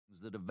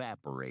that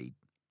evaporate.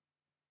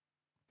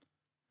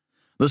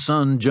 The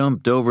sun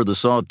jumped over the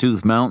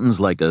Sawtooth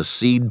Mountains like a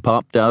seed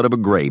popped out of a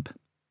grape,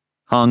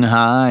 hung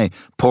high,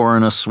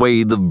 pouring a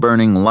swathe of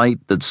burning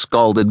light that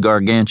scalded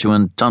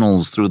gargantuan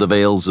tunnels through the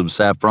veils of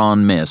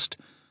saffron mist,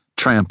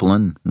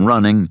 trampling,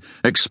 running,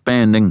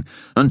 expanding,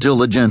 until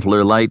the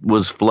gentler light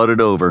was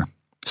flooded over,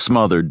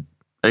 smothered,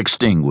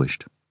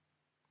 extinguished.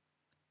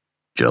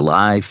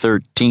 July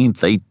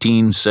 13th,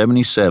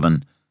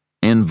 1877,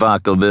 in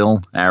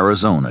Vacaville,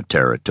 Arizona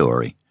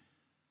territory.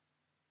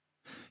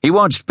 He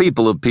watched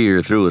people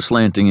appear through a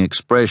slanting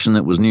expression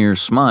that was near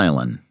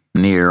smiling,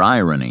 near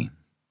irony.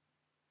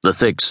 The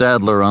thick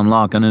saddler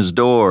unlocking his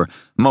door,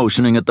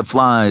 motioning at the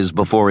flies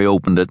before he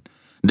opened it,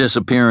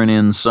 disappearing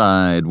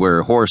inside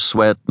where horse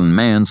sweat and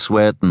man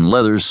sweat and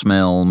leather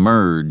smell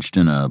merged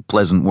in a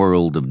pleasant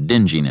world of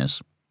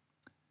dinginess.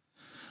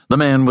 The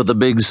man with the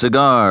big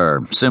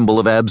cigar, symbol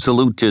of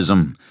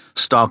absolutism,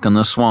 stalking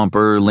the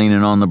swamper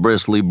leaning on the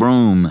bristly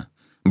broom,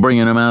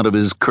 bringing him out of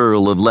his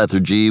curl of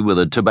lethargy with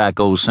a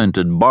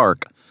tobacco-scented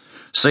bark,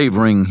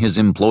 savoring his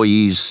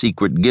employees'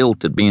 secret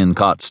guilt at being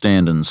caught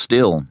standing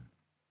still.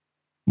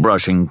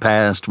 Brushing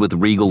past with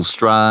regal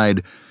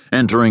stride,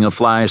 entering a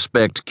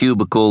fly-specked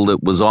cubicle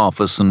that was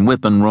office and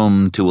whipping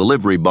room to a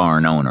livery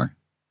barn owner.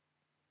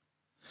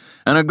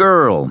 And a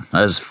girl,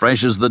 as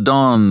fresh as the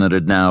dawn that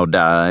had now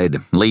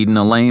died, leading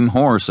a lame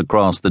horse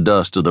across the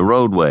dust of the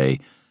roadway,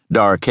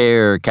 dark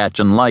hair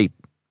catching light,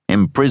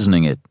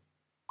 imprisoning it,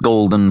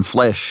 golden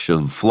flesh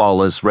of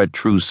flawless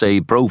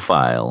retroussé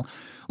profile,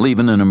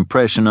 leaving an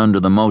impression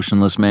under the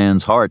motionless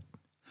man's heart,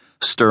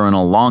 stirring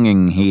a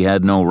longing he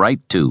had no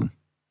right to,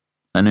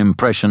 an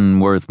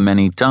impression worth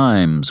many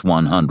times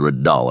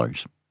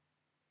 $100.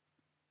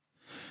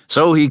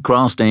 So he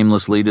crossed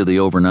aimlessly to the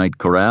overnight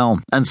corral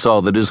and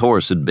saw that his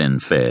horse had been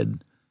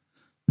fed.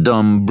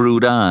 Dumb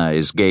brute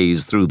eyes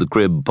gazed through the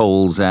crib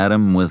poles at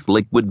him with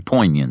liquid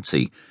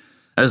poignancy,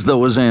 as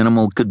though his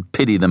animal could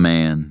pity the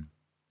man,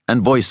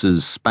 and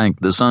voices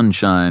spanked the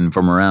sunshine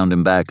from around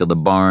him back of the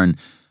barn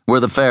where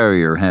the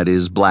farrier had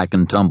his black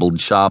and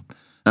tumbled shop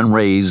and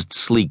raised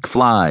sleek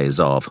flies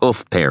off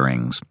hoof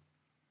pairings.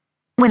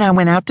 "When I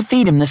went out to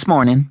feed him this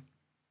morning,"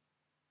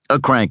 a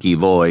cranky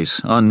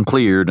voice,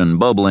 uncleared and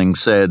bubbling,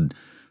 said,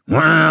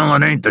 "Well,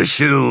 it ain't the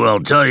shoe,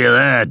 I'll tell you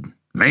that.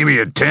 Maybe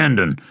a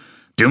tendon.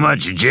 Too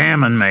much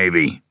jamming,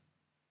 maybe."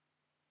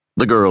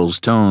 The girl's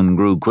tone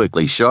grew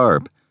quickly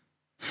sharp.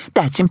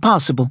 "That's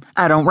impossible.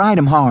 I don't ride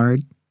him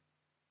hard."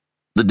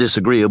 The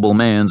disagreeable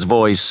man's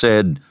voice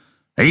said,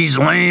 "He's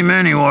lame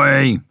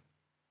anyway."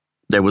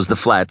 There was the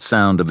flat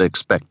sound of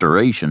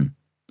expectoration.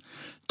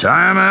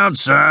 "Tie him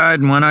outside,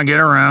 and when I get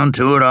around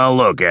to it, I'll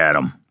look at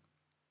him."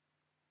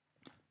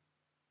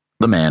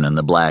 The man in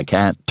the black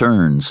hat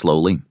turned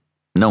slowly,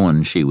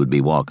 knowing she would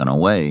be walking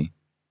away.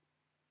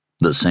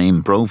 The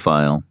same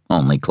profile,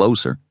 only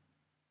closer.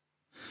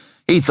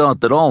 He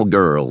thought that all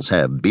girls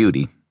have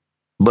beauty,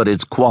 but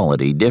its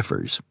quality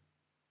differs.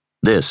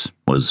 This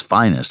was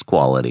finest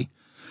quality,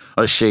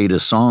 a shade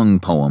of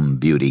song poem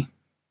beauty.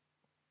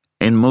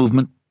 In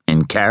movement,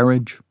 in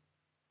carriage,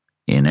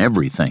 in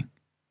everything.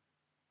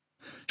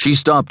 She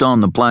stopped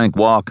on the plank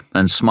walk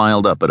and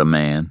smiled up at a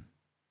man.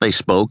 They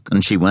spoke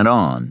and she went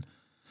on.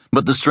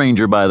 But the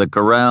stranger by the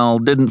corral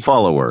didn't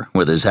follow her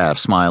with his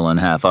half-smiling,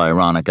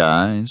 half-ironic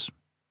eyes.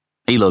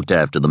 He looked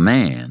after the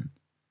man.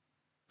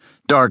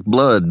 Dark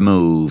blood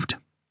moved.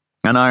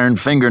 An iron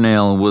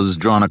fingernail was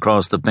drawn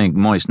across the pink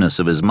moistness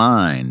of his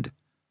mind.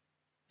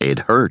 It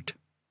hurt.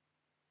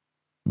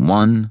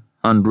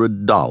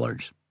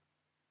 $100.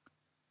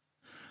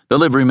 The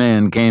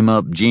liveryman came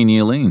up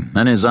genially,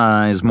 and his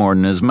eyes, more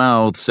than his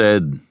mouth,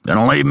 said,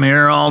 "Gonna leave me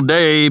here all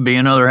day, be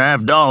another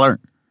 $50."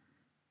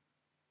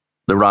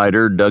 The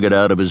rider dug it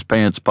out of his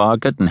pants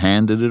pocket and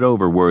handed it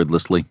over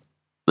wordlessly.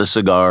 The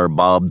cigar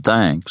bobbed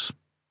thanks.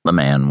 The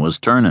man was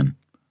turning.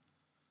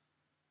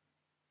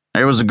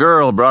 "There was a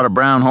girl brought a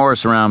brown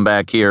horse around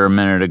back here a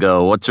minute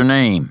ago. What's her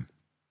name?"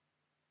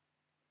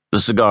 The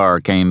cigar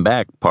came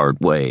back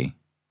part way.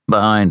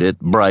 Behind it,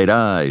 bright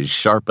eyes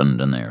sharpened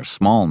in their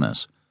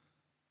smallness.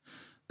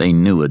 They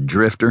knew a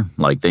drifter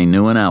like they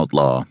knew an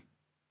outlaw.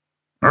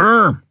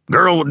 "Her?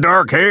 Girl with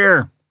dark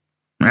hair?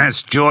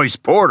 That's Joyce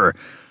Porter,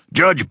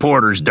 Judge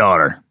Porter's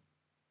daughter."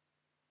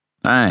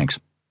 "Thanks."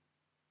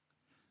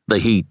 The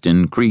heat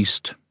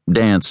increased,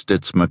 danced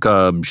its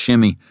macabre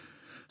shimmy,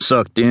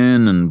 sucked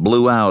in and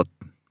blew out,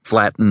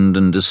 flattened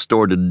and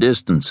distorted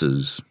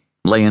distances,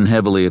 laying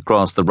heavily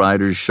across the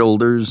rider's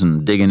shoulders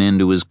and digging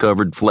into his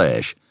covered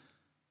flesh.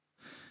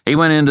 He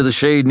went into the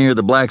shade near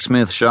the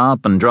blacksmith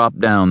shop and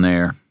dropped down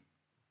there.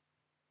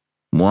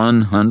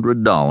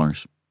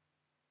 $100.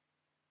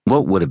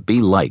 What would it be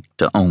like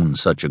to own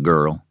such a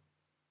girl?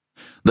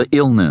 The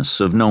illness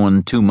of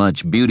knowing too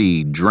much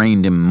beauty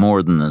drained him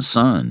more than the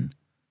sun.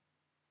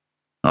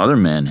 Other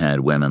men had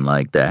women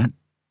like that.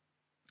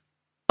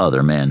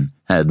 Other men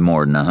had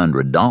more than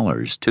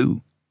 $100,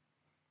 too.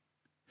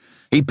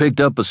 He picked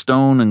up a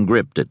stone and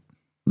gripped it.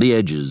 The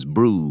edges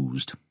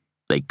bruised.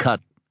 They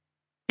cut.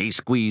 He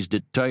squeezed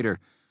it tighter,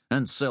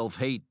 and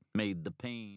self-hate made the pain.